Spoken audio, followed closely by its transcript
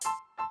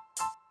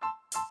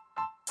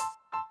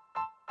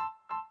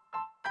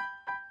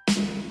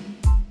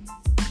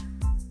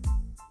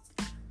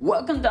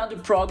Welcome down to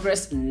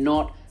Progress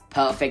Not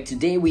Perfect.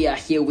 Today we are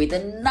here with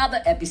another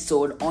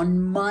episode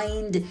on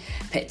Mind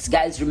Pits.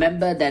 Guys,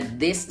 remember that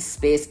this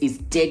space is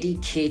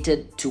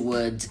dedicated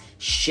towards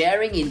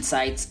sharing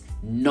insights,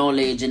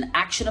 knowledge and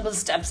actionable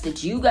steps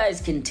that you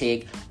guys can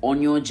take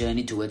on your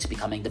journey towards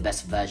becoming the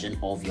best version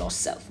of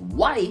yourself.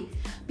 Why?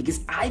 Because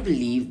I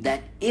believe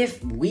that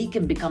if we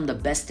can become the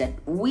best that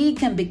we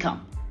can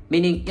become,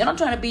 meaning you're not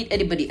trying to beat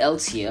anybody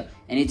else here,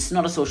 and it's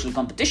not a social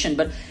competition,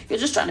 but you're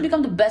just trying to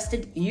become the best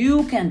that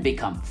you can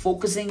become,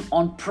 focusing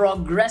on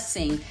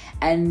progressing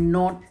and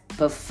not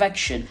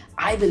perfection.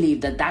 I believe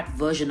that that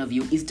version of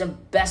you is the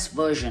best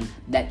version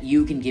that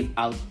you can give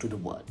out to the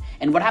world.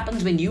 And what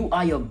happens when you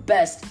are your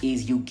best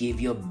is you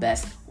give your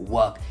best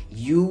work.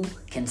 You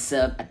can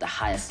serve at the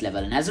highest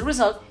level. And as a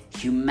result,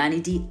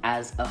 humanity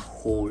as a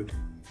whole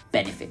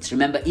benefits.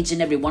 Remember, each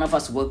and every one of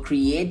us were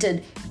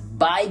created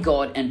by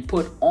God and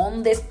put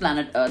on this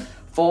planet Earth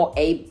for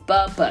a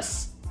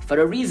purpose, for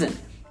a reason,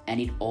 and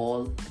it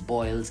all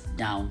boils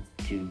down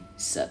to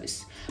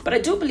service. But I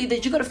do believe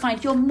that you got to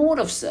find your mode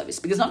of service,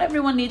 because not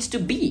everyone needs to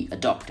be a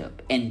doctor,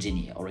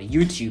 engineer, or a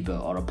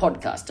YouTuber, or a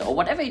podcaster, or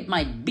whatever it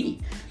might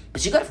be.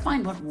 But you got to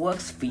find what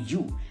works for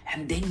you,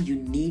 and then you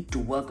need to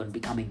work on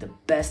becoming the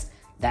best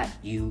that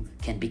you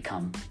can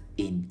become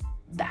in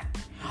that.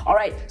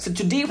 Alright, so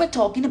today we're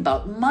talking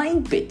about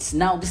mind pits.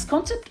 Now, this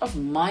concept of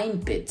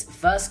mind pits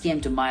first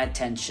came to my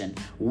attention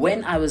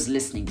when I was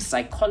listening to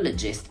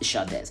psychologist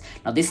Shadez.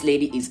 Now, this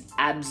lady is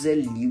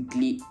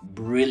absolutely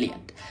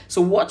brilliant.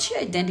 So what she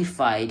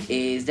identified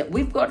is that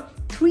we've got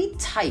three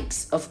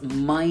types of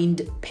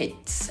mind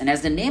pits. And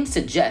as the name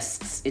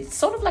suggests, it's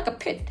sort of like a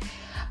pit.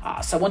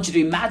 So I want you to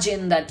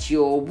imagine that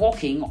you're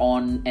walking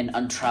on an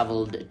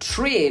untraveled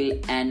trail,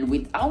 and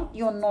without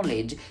your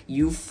knowledge,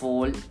 you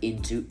fall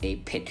into a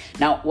pit.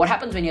 Now, what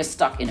happens when you're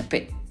stuck in a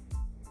pit?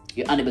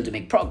 You're unable to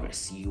make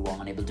progress. You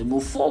are unable to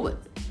move forward.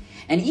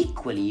 And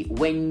equally,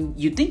 when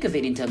you think of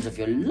it in terms of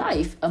your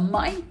life, a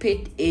mind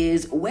pit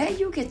is where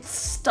you get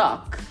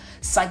stuck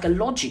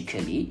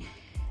psychologically,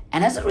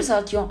 and as a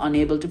result, you're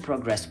unable to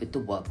progress with the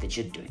work that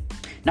you're doing.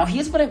 Now,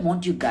 here's what I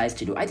want you guys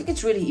to do. I think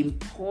it's really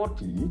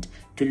important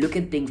to look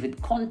at things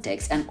with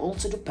context and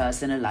also to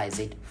personalize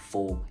it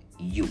for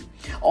you.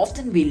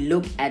 Often we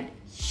look at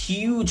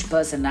huge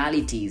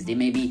personalities. They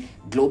may be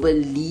global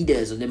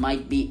leaders, or they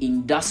might be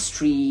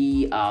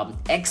industry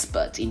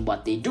experts in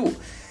what they do.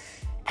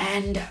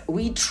 And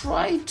we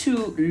try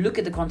to look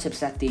at the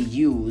concepts that they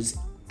use,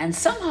 and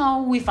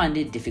somehow we find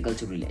it difficult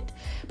to relate.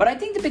 But I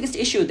think the biggest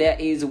issue there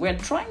is we're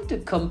trying to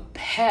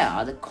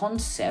compare the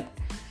concept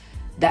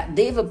that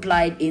they've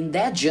applied in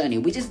their journey,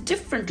 which is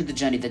different to the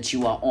journey that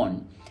you are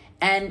on,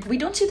 and we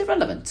don't see the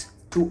relevance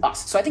to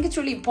us. So I think it's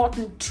really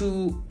important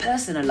to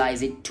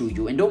personalize it to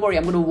you. And don't worry,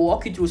 I'm going to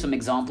walk you through some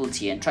examples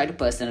here and try to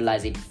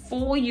personalize it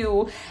for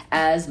you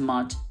as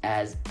much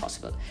as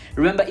possible.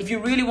 Remember, if you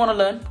really want to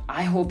learn,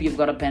 I hope you've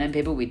got a pen and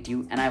paper with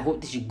you, and I hope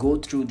that you go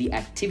through the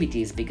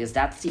activities, because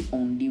that's the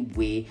only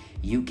way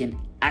you can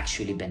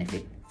actually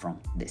benefit from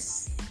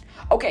this.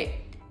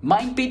 Okay,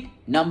 mind pit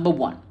number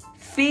 1,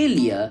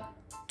 failure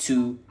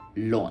to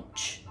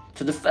launch.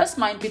 So the first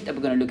mind pit that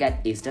we're going to look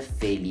at is the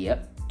failure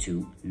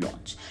to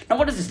launch. Now,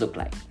 what does this look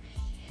like?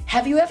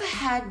 Have you ever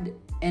had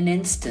an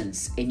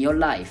instance in your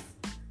life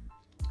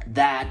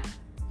that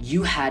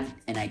you had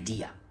an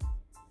idea?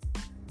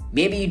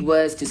 Maybe it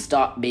was to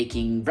start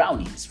baking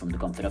brownies from the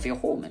comfort of your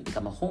home and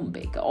become a home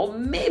baker. Or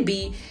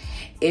maybe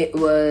it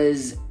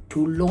was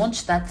to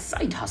launch that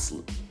side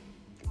hustle.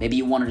 Maybe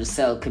you wanted to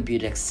sell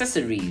computer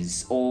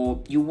accessories,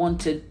 or you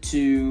wanted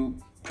to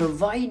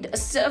provide a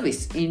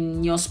service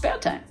in your spare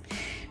time.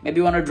 Maybe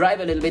you want to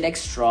drive a little bit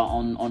extra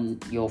on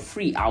your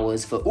free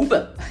hours for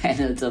Uber and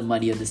earn some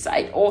money on the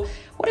side, or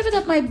whatever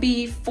that might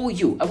be for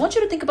you. I want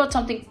you to think about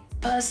something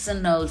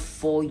personal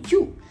for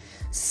you,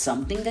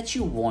 something that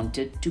you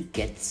wanted to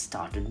get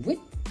started with.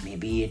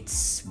 Maybe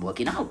it's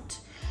working out.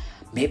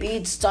 Maybe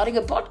it's starting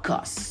a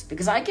podcast,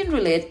 because I can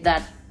relate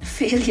that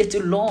failure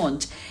to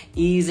launch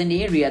is an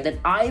area that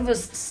I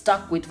was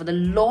stuck with for the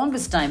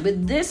longest time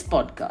with this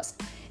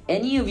podcast.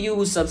 Any of you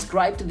who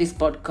subscribed to this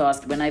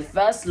podcast when I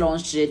first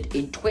launched it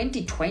in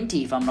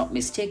 2020, if I'm not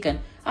mistaken,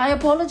 I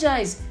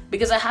apologize,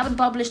 because I haven't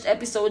published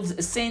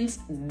episodes since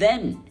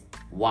then.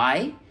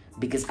 Why?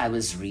 Because I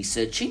was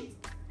researching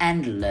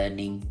and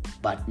learning,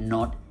 but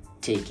not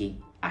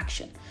taking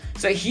action.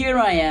 So here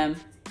I am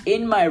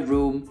in my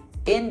room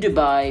in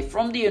Dubai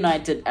from the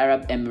United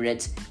Arab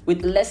Emirates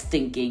with less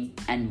thinking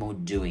and more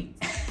doing.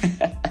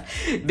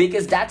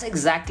 Because that's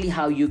exactly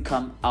how you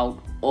come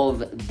out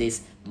of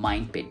this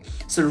mind pit.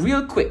 So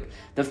real quick,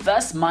 the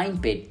first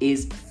mind pit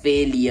is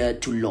failure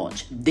to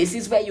launch. This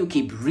is where you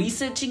keep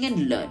researching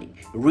and learning,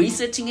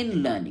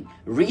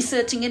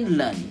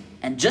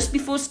 and just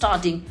before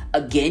starting,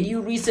 again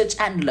you research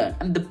and learn,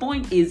 and the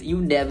point is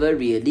you never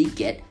really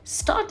get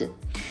started.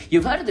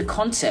 You've heard of the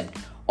concept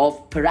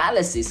of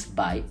paralysis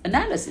by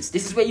analysis.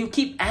 This is where you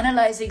keep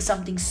analyzing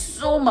something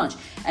so much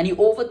and you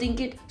overthink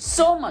it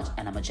so much,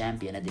 and I'm a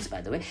champion at this, by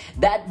the way,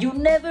 that you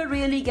never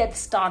really get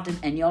started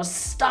and you're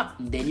stuck.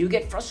 Then you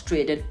get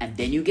frustrated and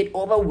then you get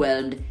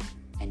overwhelmed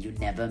and you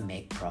never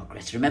make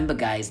progress. Remember,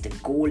 guys, the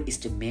goal is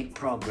to make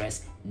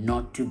progress,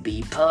 not to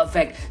be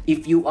perfect.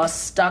 If you are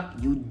stuck,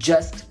 you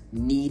just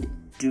need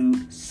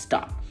to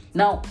start.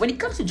 Now, when it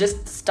comes to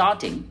just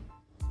starting,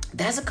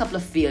 there's a couple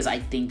of fears I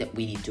think that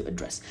we need to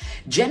address.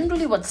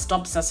 Generally, what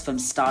stops us from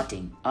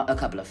starting are a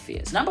couple of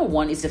fears. Number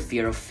one is the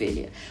fear of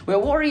failure. We're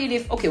worried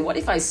what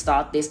if I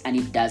start this and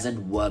it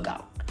doesn't work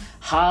out?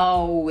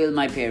 How will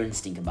my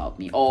parents think about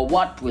me? Or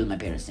what will my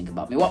parents think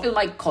about me? What will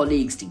my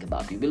colleagues think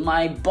about me? Will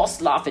my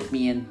boss laugh at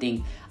me and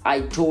think,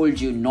 I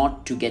told you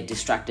not to get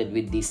distracted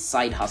with these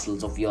side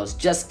hustles of yours.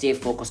 Just stay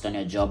focused on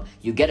your job.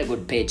 You get a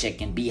good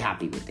paycheck and be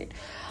happy with it.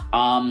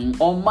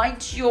 Or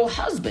might your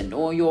husband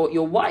or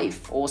your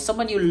wife or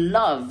someone you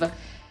love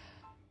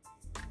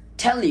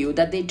tell you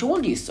that they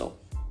told you so,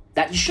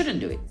 that you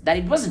shouldn't do it, that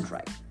it wasn't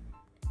right?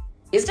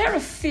 Is there a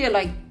fear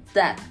like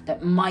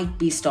that might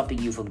be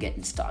stopping you from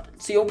getting started?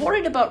 So you're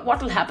worried about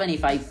what will happen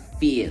if I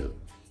fail,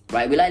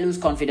 right? Will I lose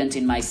confidence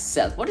in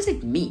myself? What does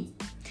it mean?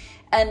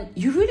 And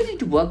you really need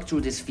to work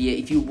through this fear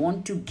if you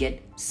want to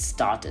get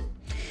started.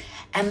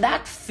 And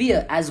that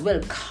fear as well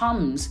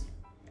comes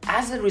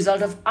as a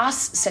result of us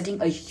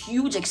setting a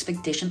huge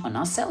expectation on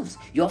ourselves.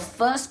 Your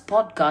first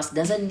podcast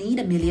doesn't need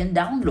 1 million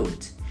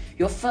downloads.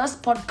 Your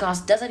first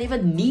podcast doesn't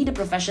even need a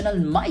professional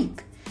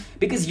mic,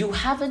 because you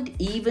haven't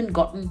even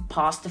gotten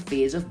past the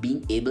phase of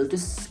being able to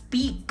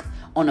speak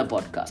on a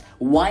podcast.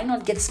 Why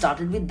not get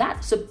started with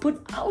that? So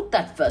put out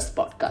that first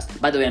podcast.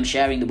 By the way, I'm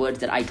sharing the words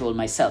that I told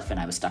myself when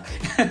I was stuck.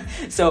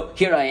 So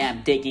here I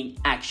am taking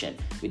action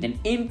with an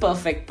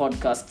imperfect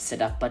podcast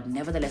setup, but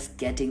nevertheless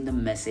getting the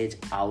message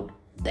out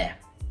there.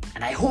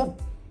 And I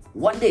hope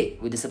one day,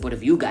 with the support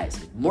of you guys,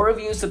 with more of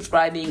you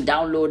subscribing,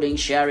 downloading,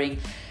 sharing,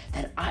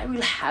 that I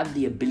will have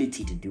the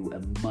ability to do a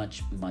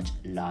much, much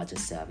larger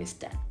service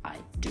than I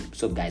do.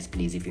 So guys,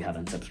 please, if you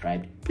haven't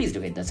subscribed, please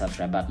do hit the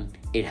subscribe button.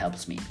 It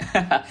helps me.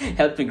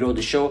 Helps me grow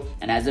the show.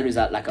 And as a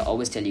result, like I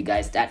always tell you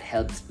guys, that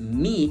helps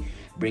me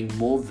bring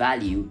more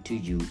value to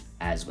you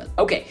as well.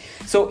 Okay,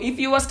 so if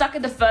you are stuck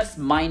in the first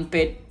mind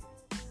pit,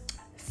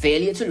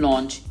 failure to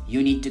launch,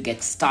 you need to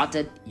get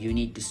started. You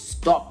need to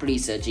stop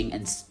researching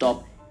and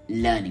stop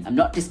learning. I'm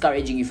not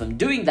discouraging you from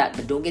doing that,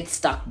 but don't get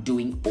stuck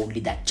doing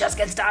only that. Just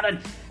get started,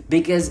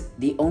 because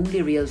the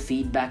only real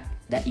feedback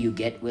that you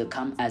get will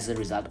come as a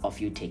result of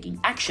you taking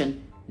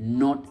action,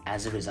 not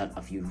as a result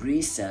of you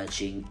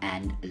researching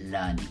and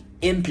learning.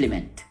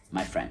 Implement,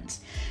 my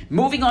friends.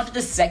 Moving on to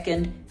the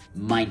second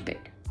mind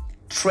pit,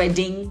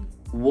 treading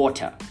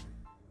water.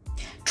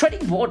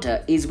 Treading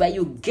water is where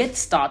you get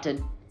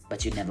started,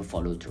 but you never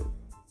follow through.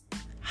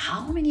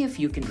 How many of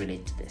you can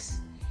relate to this?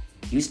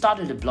 You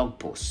started a blog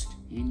post.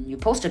 You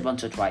posted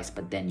once or twice,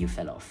 but then you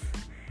fell off.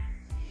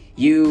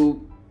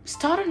 You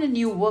started a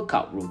new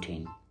workout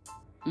routine.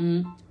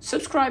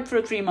 Subscribed for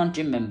a 3-month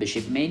gym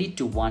membership, made it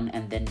to 1,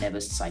 and then never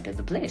cited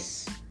the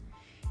place.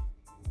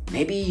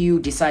 Maybe you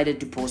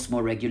decided to post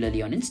more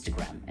regularly on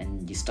Instagram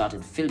and you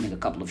started filming a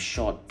couple of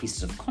short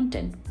pieces of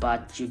content,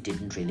 but you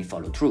didn't really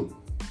follow through.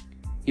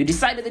 You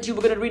decided that you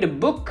were going to read a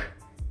book,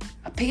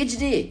 a page a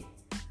day,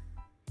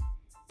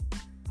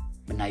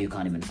 but now you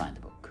can't even find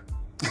the book.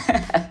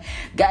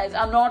 Guys,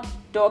 I'm not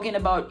talking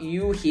about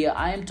you here.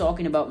 I am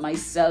talking about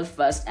myself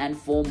first and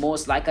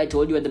foremost. Like I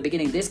told you at the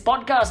beginning, this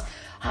podcast,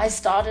 I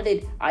started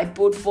it, I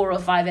put 4 or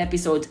 5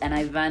 episodes and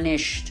I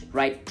vanished,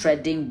 right?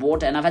 Treading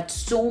water. And I've had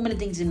so many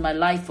things in my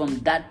life from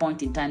that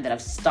point in time that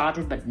I've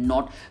started but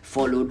not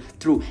followed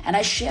through. And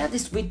I share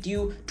this with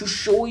you to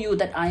show you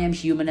that I am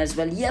human as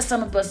well. Yes,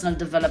 I'm a personal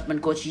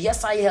development coach.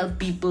 Yes, I help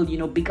people,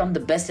 become the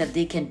best that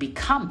they can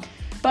become.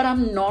 But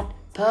I'm not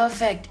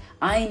perfect.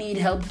 I need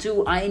help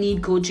too. I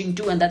need coaching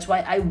too. And that's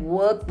why I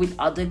work with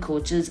other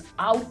coaches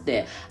out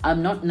there.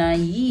 I'm not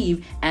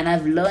naive, and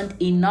I've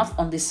learned enough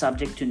on this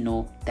subject to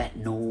know that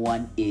no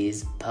one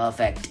is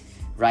perfect,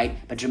 right?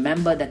 But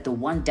remember that the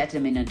one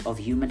determinant of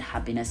human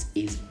happiness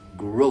is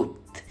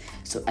growth.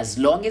 So as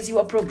long as you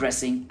are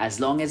progressing, as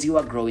long as you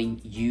are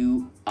growing,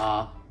 you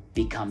are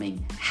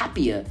becoming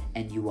happier,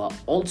 and you are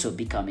also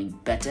becoming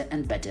better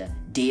and better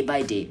day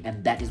by day,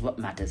 and that is what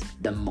matters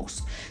the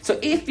most. So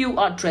if you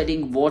are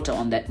treading water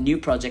on that new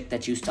project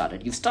that you've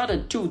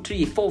started 2,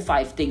 3, 4,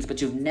 5 things,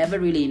 but you've never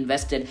really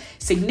invested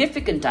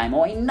significant time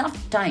or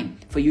enough time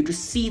for you to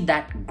see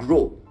that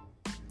grow,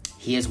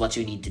 here's what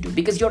you need to do,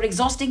 because you're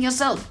exhausting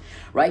yourself,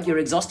 right? You're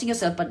exhausting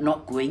yourself but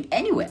not going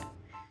anywhere.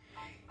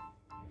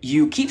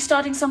 You keep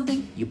starting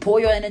something, you pour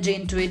your energy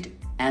into it,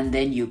 and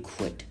then you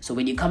quit. So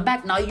when you come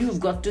back, now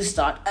you've got to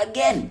start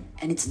again,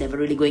 and it's never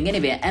really going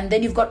anywhere. And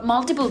then you've got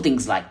multiple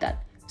things like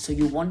that. So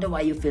you wonder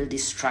why you feel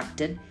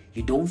distracted,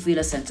 you don't feel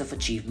a sense of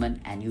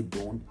achievement, and you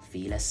don't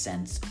feel a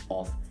sense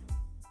of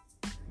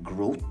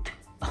growth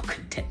or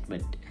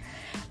contentment.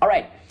 All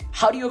right,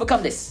 how do you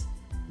overcome this?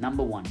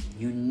 Number 1,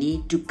 you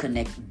need to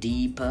connect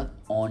deeper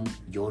on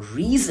your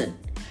reason.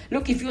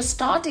 Look, if you're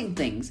starting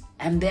things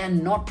and they're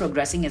not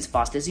progressing as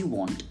fast as you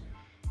want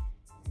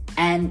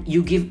and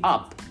you give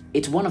up,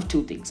 it's one of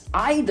two things.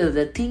 Either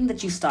the thing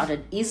that you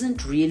started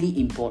isn't really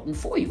important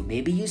for you.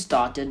 Maybe you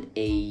started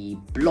a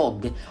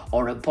blog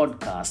or a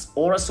podcast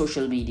or a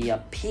social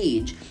media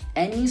page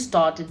and you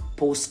started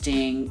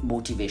posting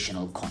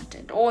motivational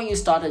content, or you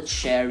started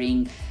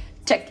sharing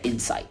tech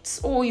insights,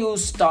 or you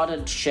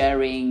started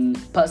sharing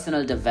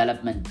personal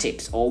development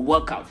tips or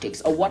workout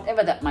tips or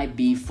whatever that might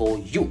be for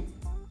you.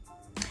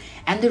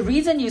 And the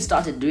reason you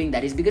started doing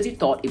that is because you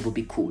thought it would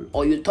be cool,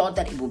 or you thought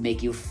that it would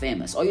make you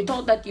famous, or you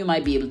thought that you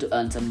might be able to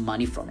earn some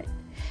money from it.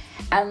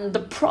 And the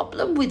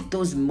problem with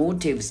those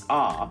motives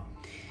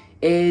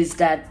is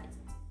that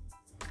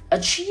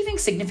achieving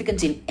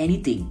significance in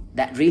anything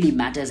that really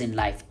matters in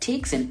life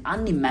takes an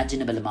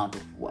unimaginable amount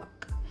of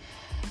work.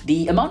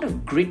 The amount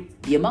of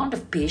grit, the amount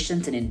of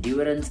patience and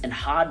endurance and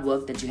hard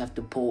work that you have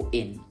to pour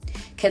in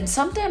can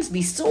sometimes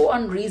be so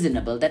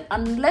unreasonable that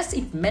unless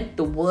it meant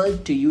the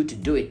world to you to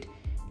do it,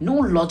 no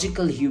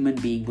logical human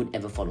being would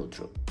ever follow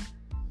through.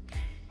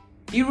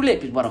 You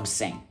relate with what I'm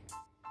saying,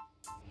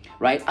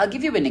 right? I'll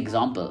give you an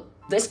example.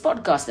 This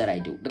podcast that I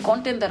do, the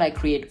content that I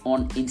create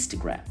on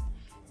Instagram,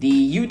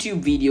 the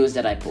YouTube videos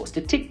that I post,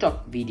 the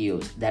TikTok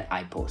videos that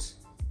I post,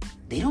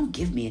 they don't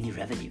give me any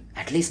revenue,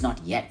 at least not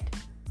yet.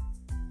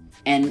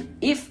 And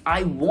if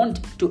I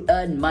want to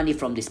earn money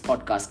from this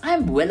podcast, I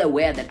am well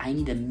aware that I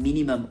need a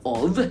minimum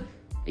of, are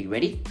you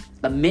ready?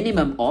 A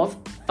minimum of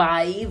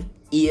 5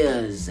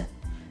 years.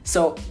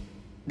 So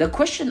the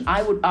question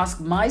I would ask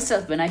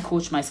myself when I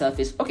coach myself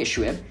is, okay,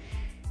 Shoaib,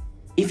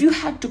 if you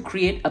had to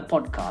create a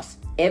podcast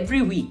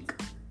every week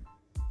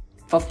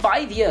for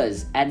 5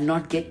 years and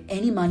not get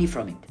any money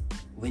from it,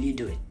 will you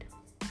do it?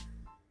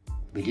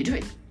 Will you do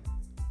it?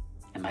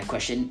 And my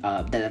question,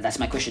 that's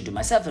my question to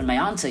myself, and my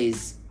answer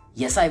is,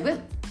 yes, I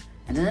will.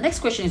 And then the next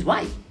question is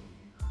why?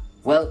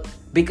 Well,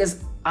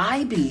 because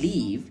I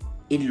believe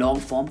in long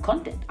form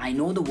content. I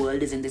know the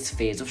world is in this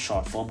phase of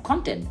short form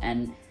content,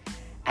 and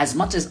as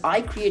much as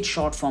I create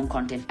short form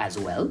content as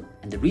well,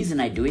 and the reason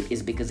I do it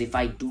is because if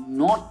I do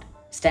not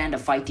stand a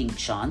fighting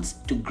chance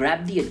to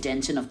grab the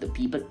attention of the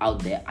people out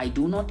there, I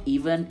do not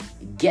even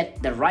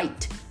get the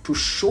right to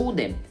show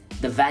them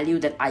the value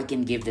that I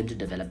can give them to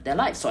develop their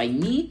life. So I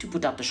need to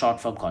put up the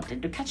short form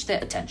content to catch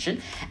their attention.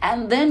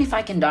 And then if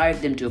I can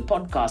direct them to a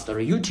podcast or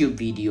a YouTube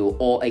video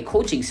or a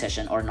coaching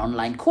session or an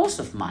online course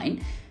of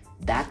mine,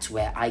 that's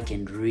where I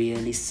can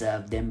really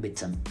serve them with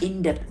some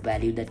in-depth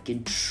value that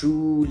can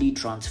truly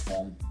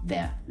transform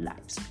their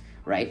lives,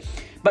 right?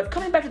 But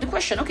coming back to the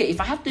question, okay, if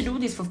I have to do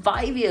this for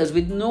 5 years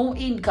with no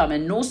income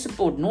and no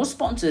support, no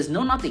sponsors,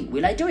 no nothing,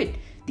 will I do it?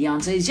 The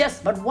answer is yes.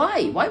 But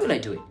why? Why will I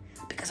do it?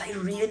 Because I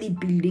really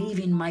believe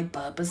in my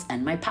purpose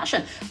and my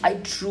passion. I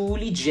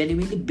truly,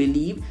 genuinely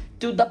believe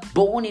to the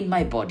bone in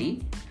my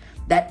body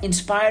that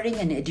inspiring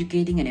and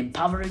educating and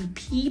empowering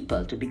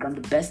people to become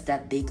the best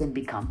that they can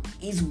become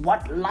is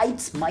what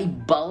lights my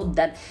bulb,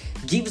 that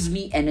gives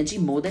me energy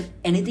more than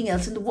anything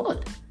else in the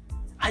world.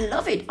 I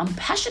love it. I'm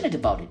passionate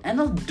about it, and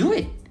I'll do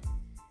it.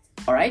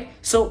 All right.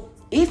 So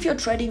if you're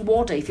treading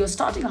water, if you're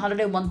starting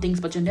 101 things,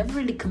 but you're never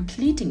really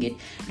completing it,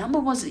 number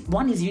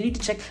one is you need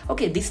to check,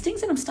 okay, these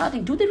things that I'm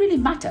starting, do they really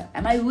matter?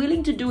 Am I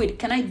willing to do it?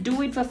 Can I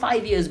do it for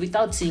 5 years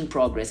without seeing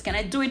progress? Can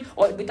I do it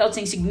or without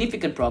seeing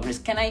significant progress?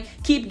 Can I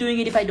keep doing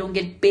it if I don't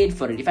get paid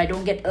for it? If I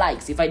don't get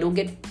likes, if I don't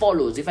get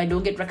follows, if I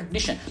don't get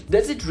recognition?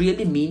 Does it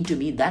really mean to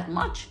me that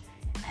much?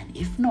 And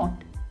if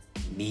not,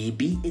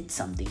 maybe it's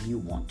something you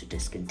want to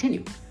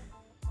discontinue.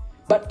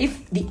 But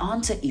if the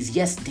answer is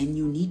yes, then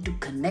you need to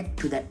connect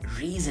to that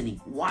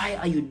reasoning. Why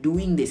are you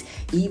doing this?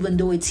 Even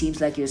though it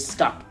seems like you're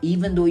stuck,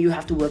 even though you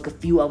have to work a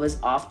few hours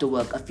after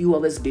work, a few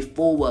hours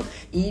before work,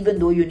 even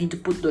though you need to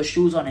put those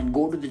shoes on and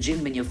go to the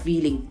gym when you're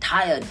feeling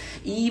tired,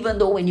 even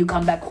though when you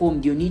come back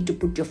home, you need to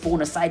put your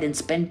phone aside and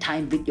spend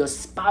time with your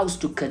spouse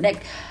to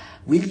connect.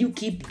 Will you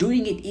keep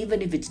doing it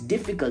even if it's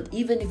difficult,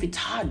 even if it's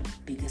hard?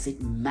 Because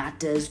it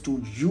matters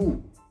to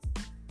you.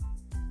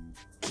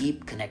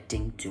 Keep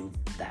connecting to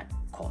that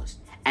cause.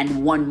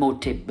 And one more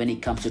tip when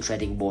it comes to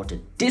treading water: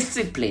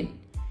 discipline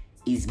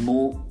is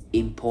more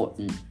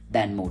important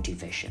than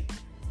motivation.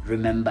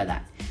 Remember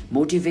that.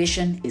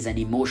 Motivation is an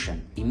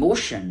emotion.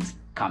 Emotions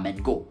come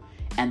and go.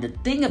 And the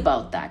thing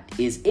about that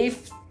is,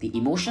 if the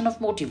emotion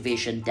of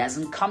motivation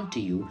doesn't come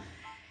to you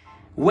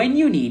when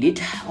you need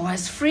it or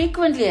as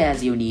frequently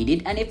as you need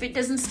it, and if it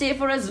doesn't stay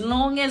for as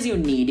long as you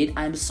need it,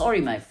 I'm sorry,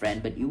 my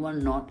friend, but you are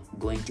not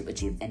going to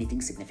achieve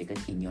anything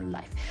significant in your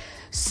life.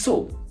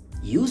 So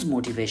use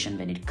motivation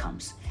when it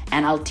comes.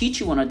 And I'll teach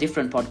you on a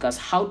different podcast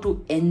how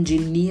to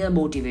engineer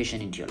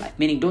motivation into your life.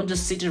 Meaning, don't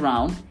just sit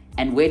around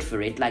and wait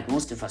for it like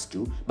most of us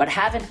do, but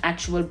have an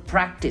actual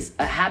practice,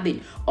 a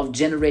habit of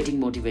generating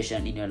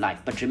motivation in your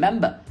life. But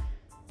remember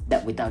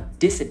that without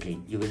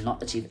discipline, you will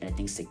not achieve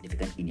anything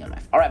significant in your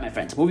life. All right, my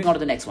friends, moving on to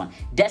the next one.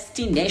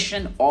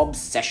 Destination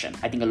obsession.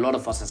 I think a lot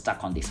of us are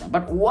stuck on this one.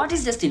 But what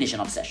is destination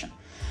obsession?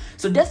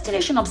 So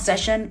destination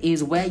obsession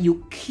is where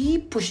you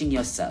keep pushing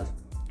yourself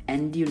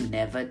and you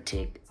never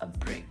take a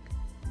break.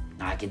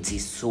 I can see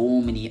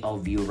so many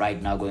of you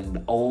right now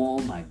going, oh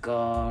my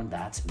God,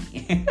 that's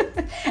me.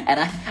 And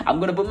I'm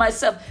going to put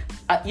myself,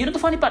 the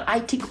funny part, I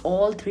tick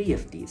all three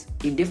of these.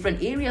 In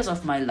different areas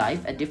of my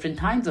life, at different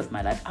times of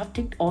my life, I've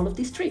ticked all of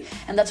these three.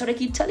 And that's what I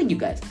keep telling you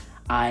guys.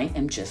 I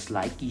am just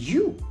like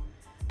you.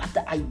 But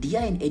the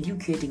idea in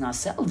educating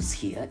ourselves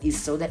here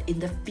is so that in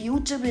the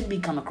future when we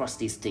come across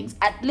these things,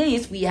 at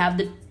least we have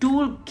the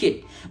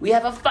toolkit. We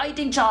have a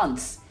fighting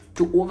chance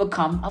to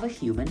overcome our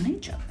human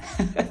nature.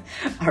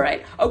 All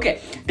right.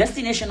 Okay.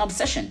 Destination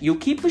obsession. You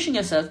keep pushing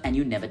yourself and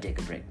you never take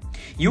a break.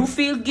 You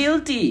feel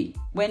guilty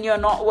when you're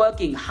not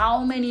working.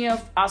 How many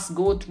of us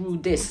go through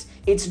this?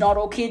 It's not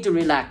okay to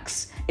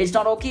relax. It's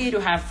not okay to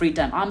have free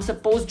time. I'm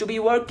supposed to be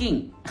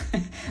working.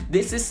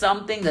 This is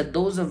something that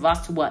those of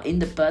us who are in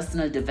the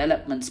personal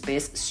development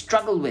space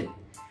struggle with.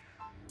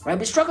 Right?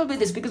 We struggle with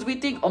this because we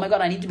think, oh my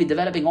God, I need to be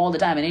developing all the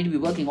time. I need to be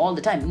working all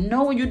the time.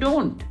 No, you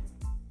don't.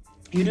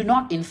 You do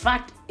not. In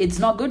fact, it's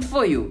not good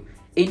for you.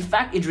 In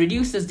fact, it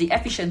reduces the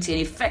efficiency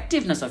and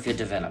effectiveness of your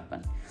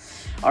development.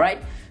 All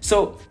right.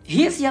 So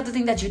here's the other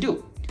thing that you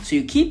do. So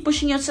you keep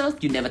pushing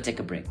yourself. You never take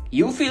a break.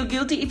 You feel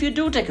guilty if you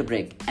do take a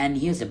break. And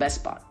here's the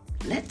best part.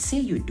 Let's say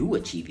you do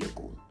achieve your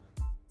goal.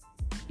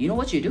 You know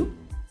what you do?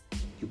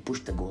 You push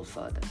the goal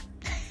further.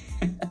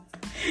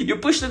 You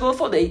push the goal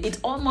further. It's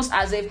almost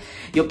as if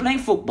you're playing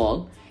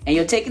football and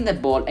you're taking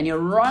that ball and you're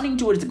running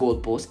towards the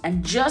goalpost,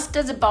 and just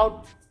as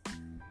about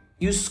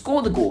you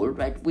score the goal,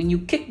 right? When you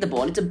kick the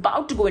ball, it's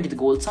about to go into the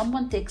goal.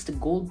 Someone takes the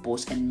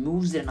goalpost and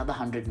moves it another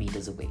 100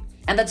 meters away.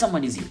 And that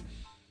someone is you,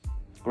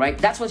 right?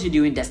 That's what you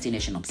do in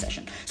destination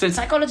obsession. So in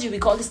psychology, we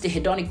call this the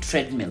hedonic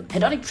treadmill.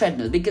 Hedonic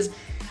treadmill, because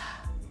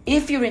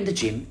if you're in the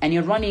gym and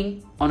you're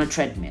running on a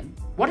treadmill,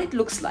 what it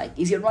looks like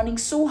is you're running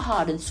so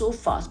hard and so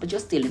fast, but you're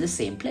still in the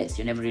same place.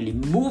 You're never really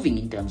moving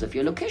in terms of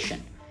your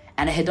location.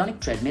 And a hedonic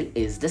treadmill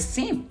is the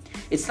same.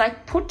 It's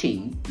like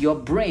putting your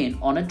brain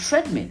on a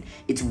treadmill.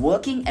 It's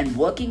working and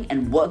working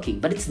and working,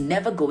 but it's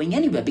never going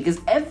anywhere because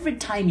every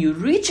time you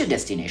reach a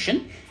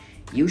destination,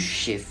 you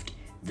shift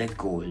the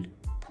goal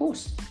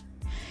post.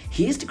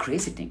 Here's the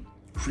crazy thing.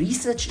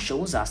 Research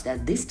shows us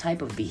that this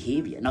type of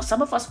behavior. Now,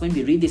 some of us, when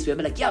we read this, we'll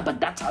be like, yeah, but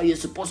that's how you're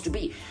supposed to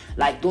be.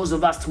 Like those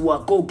of us who are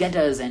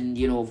go-getters and,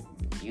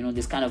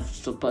 this kind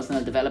of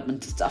personal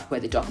development stuff where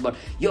they talk about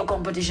your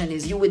competition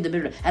is you in the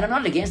mirror. And I'm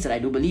not against it. I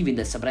do believe in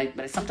this. But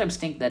I sometimes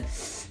think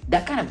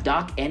that kind of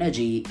dark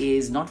energy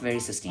is not very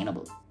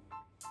sustainable.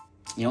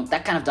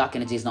 That kind of dark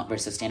energy is not very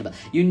sustainable.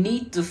 You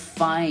need to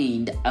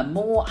find a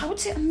more, I would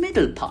say, a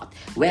middle path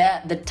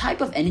where the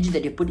type of energy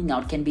that you're putting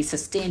out can be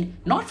sustained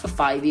not for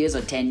 5 years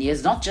or 10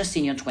 years, not just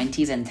in your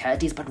 20s and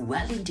 30s, but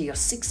well into your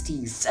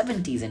 60s,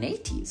 70s and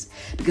 80s.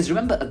 Because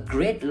remember, a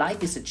great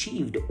life is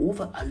achieved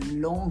over a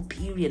long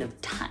period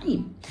of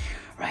time.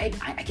 Right?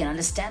 I can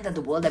understand that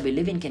the world that we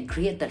live in can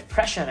create that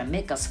pressure and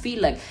make us feel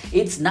like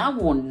it's now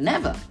or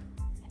never.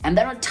 And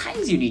there are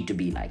times you need to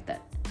be like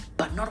that.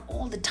 But not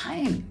all the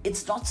time.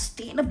 It's not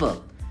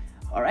sustainable.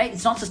 All right?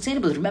 It's not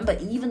sustainable. Remember,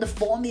 even the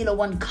Formula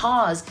One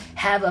cars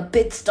have a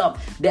pit stop.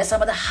 They're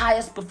some of the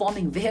highest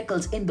performing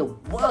vehicles in the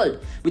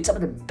world with some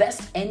of the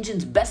best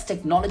engines, best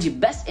technology,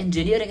 best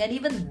engineering, and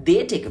even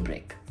they take a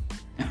break.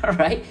 All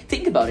right?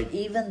 Think about it.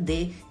 Even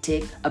they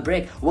take a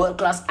break.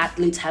 World-class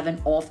athletes have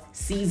an off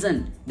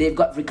season. They've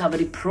got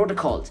recovery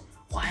protocols.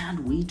 Why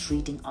aren't we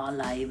treating our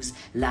lives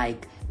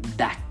like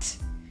that?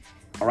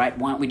 All right?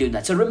 Why aren't we doing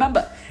that? So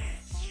remember,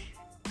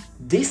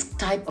 this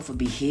type of a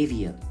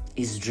behavior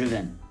is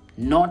driven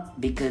not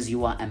because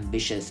you are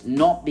ambitious,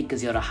 not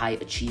because you're a high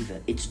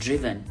achiever. It's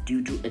driven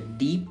due to a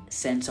deep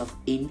sense of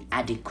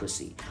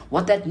inadequacy.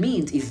 What that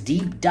means is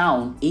deep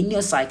down in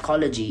your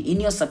psychology,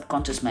 in your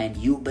subconscious mind,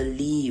 you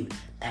believe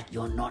that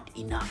you're not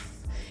enough.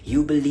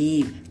 You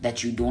believe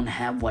that you don't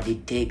have what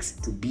it takes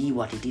to be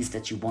what it is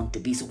that you want to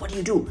be. So what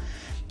do?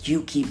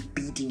 You keep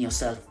beating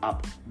yourself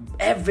up.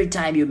 Every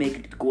time you make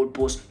a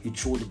goalpost, you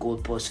throw the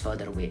goalpost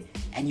further away.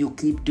 And you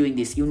keep doing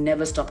this. You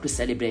never stop to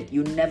celebrate.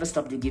 You never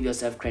stop to give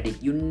yourself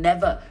credit. You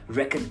never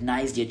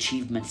recognize the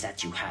achievements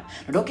that you have.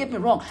 Now, don't get me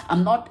wrong.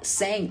 I'm not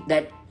saying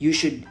that you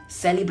should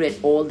celebrate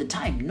all the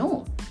time.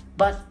 No.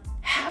 But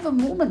have a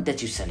moment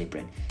that you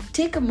celebrate.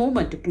 Take a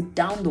moment to put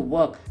down the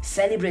work,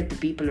 celebrate the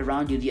people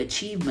around you, the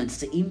achievements,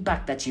 the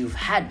impact that you've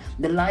had,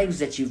 the lives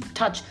that you've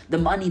touched, the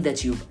money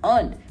that you've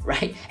earned,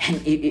 right?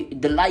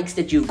 And the likes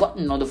that you've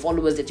gotten or the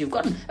followers that you've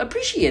gotten.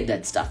 Appreciate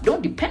that stuff.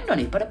 Don't depend on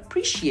it, but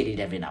appreciate it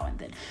every now and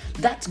then.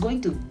 That's going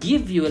to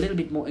give you a little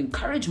bit more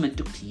encouragement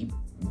to keep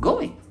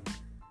going.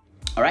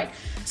 All right.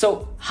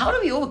 So how do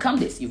we overcome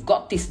this? You've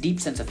got this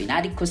deep sense of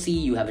inadequacy.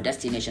 You have a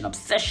destination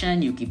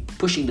obsession. You keep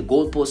pushing the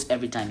goalpost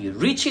every time you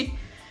reach it.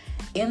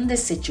 In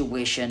this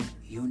situation,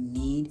 you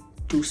need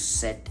to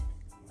set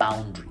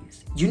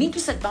boundaries. You need to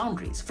set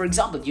boundaries. For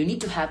example, you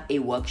need to have a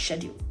work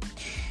schedule.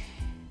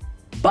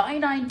 By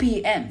 9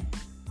 p.m.,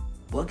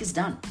 work is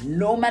done.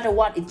 No matter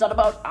what. It's not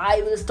about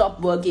I will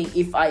stop working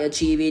if I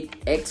achieve it,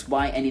 X,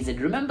 Y, and Z.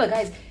 Remember,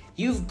 guys,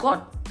 you've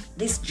got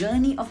this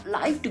journey of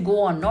life to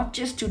go on, not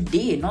just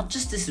today, not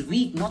just this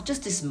week, not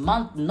just this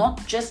month,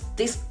 not just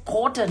this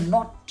quarter,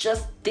 not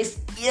just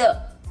this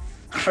year.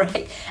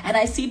 right? And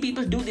I see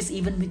people do this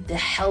even with their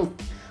health.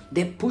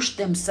 They push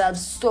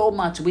themselves so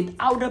much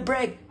without a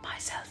break,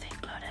 myself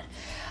included.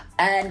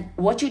 And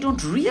what you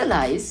don't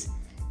realize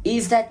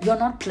is that you're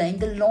not playing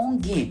the long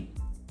game.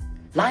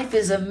 Life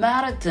is a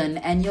marathon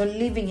and you're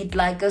living it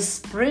like a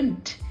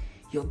sprint.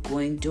 You're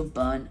going to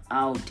burn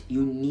out.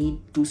 You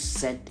need to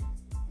set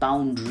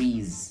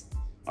boundaries,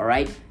 all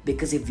right?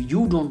 Because if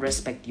you don't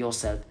respect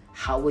yourself,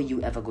 how are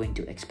you ever going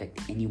to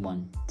expect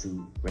anyone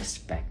to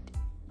respect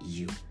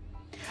you?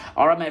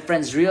 All right, my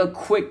friends, real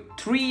quick,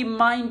 3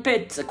 mind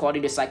pits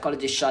according to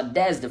psychologist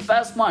Shadez. The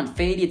first one,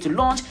 failure to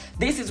launch.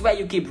 This is where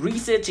you keep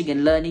researching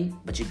and learning,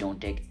 but you don't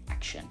take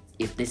action.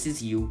 If this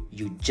is you,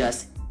 you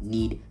just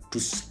need to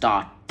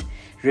start.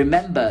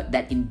 Remember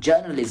that in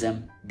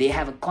journalism, they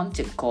have a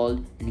concept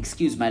called, and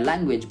excuse my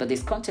language, but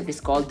this concept is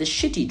called the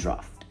shitty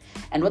draft.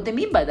 And what they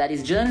mean by that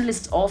is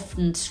journalists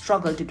often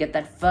struggle to get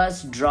that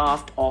first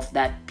draft of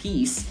that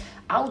piece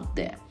out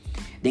there.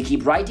 They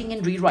keep writing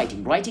and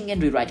rewriting, writing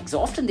and rewriting.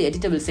 So often the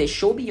editor will say,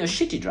 show me your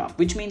shitty draft,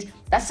 which means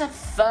that's that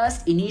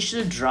first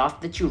initial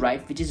draft that you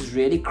write, which is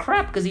really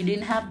crap because you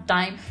didn't have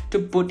time to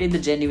put in the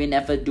genuine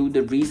effort, do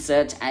the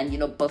research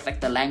and,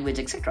 perfect the language,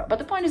 etc. But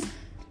the point is,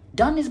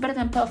 done is better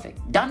than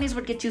perfect. Done is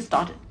what gets you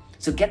started.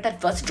 So get that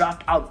first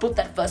draft out, put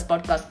that first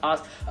podcast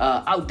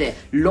out there,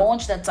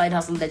 launch that side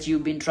hustle that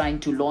you've been trying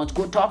to launch.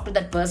 Go talk to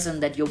that person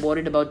that you're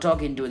worried about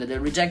talking to, that they'll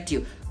reject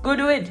you. Go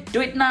do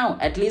it now.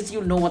 At least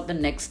you know what the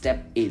next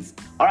step is.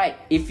 All right,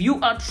 if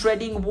you are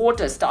treading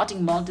water,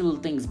 starting multiple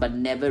things, but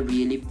never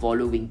really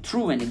following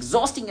through and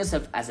exhausting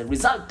yourself as a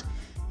result,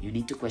 you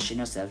need to question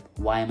yourself,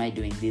 why am I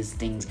doing these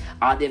things?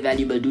 Are they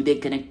valuable? Do they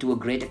connect to a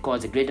greater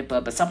cause, a greater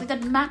purpose, something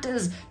that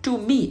matters to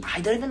me,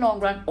 either in the long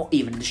run or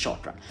even in the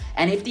short run?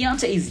 And if the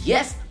answer is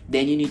yes,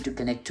 then you need to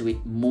connect to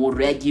it more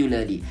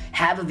regularly.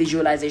 Have a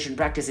visualization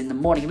practice in the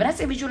morning. When I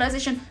say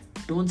visualization,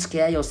 don't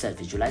scare yourself.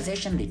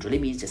 Visualization literally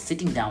means just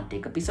sitting down,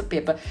 take a piece of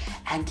paper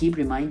and keep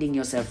reminding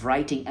yourself,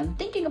 writing and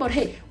thinking about,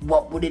 hey,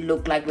 what would it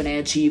look like when I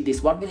achieve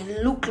this? What will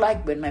it look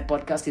like when my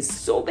podcast is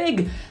so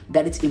big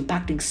that it's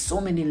impacting so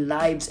many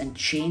lives and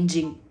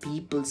changing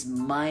people's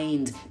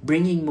minds,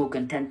 bringing more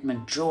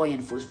contentment, joy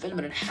and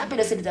fulfillment and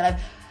happiness into their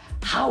life?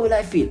 How will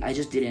I feel? I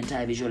just did an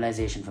entire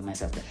visualization for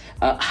myself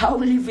there. How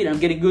will you feel? I'm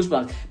getting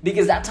goosebumps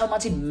because that's how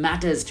much it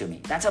matters to me.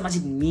 That's how much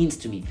it means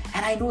to me.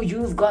 And I know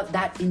you've got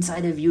that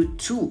inside of you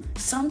too.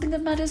 Something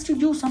that matters to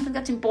you, something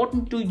that's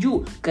important to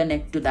you.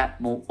 Connect to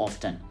that more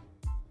often.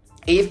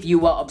 If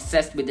you are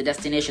obsessed with the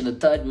destination, the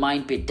third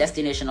mind pit,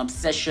 destination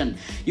obsession,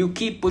 you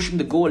keep pushing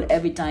the goal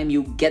every time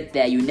you get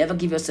there. You never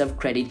give yourself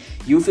credit.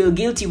 You feel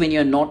guilty when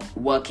you're not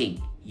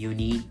working. You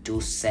need to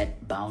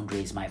set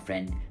boundaries, my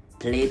friend.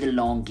 Play the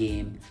long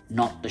game,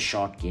 not the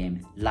short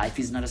game. Life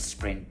is not a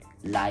sprint.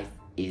 Life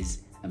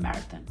is a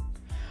marathon.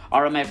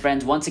 All right, my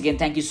friends, once again,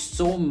 thank you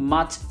so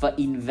much for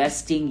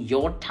investing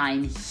your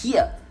time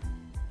here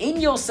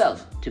in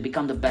yourself to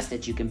become the best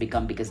that you can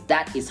become, because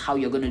that is how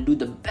you're going to do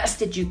the best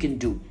that you can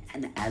do.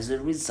 And as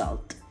a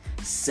result,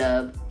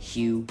 serve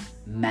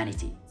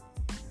humanity.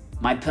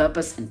 My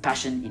purpose and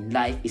passion in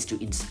life is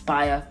to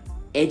inspire,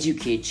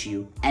 educate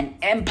you, and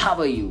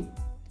empower you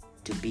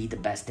to be the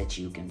best that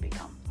you can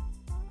become.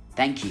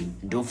 Thank you,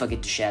 and don't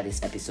forget to share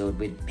this episode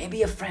with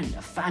maybe a friend,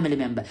 a family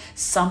member,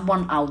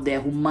 someone out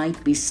there who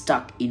might be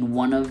stuck in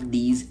one of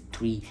these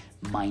 3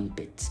 mind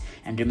pits.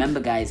 And remember,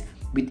 guys,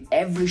 with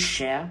every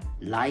share,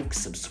 like,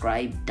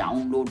 subscribe,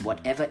 download,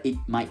 whatever it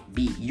might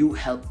be, you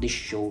help this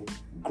show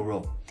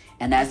grow.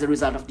 And as a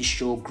result of this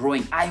show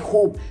growing, I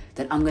hope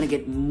that I'm going to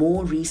get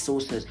more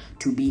resources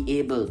to be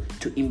able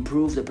to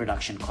improve the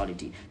production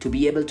quality, to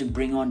be able to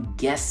bring on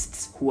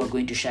guests who are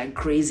going to share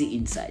crazy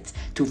insights,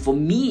 for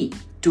me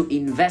to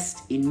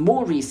invest in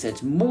more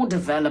research, more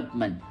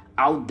development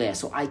out there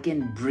so I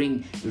can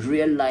bring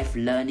real life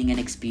learning and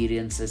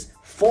experiences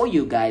for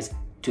you guys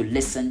to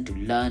listen, to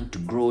learn, to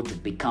grow, to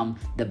become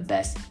the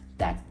best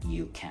that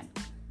you can.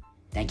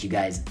 Thank you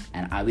guys,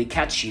 and I will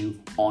catch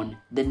you on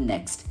the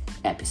next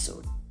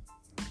episode.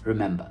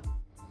 Remember,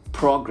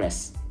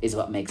 progress is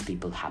what makes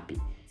people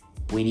happy.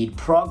 We need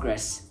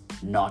progress,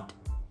 not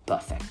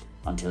perfect.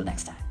 Until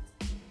next time.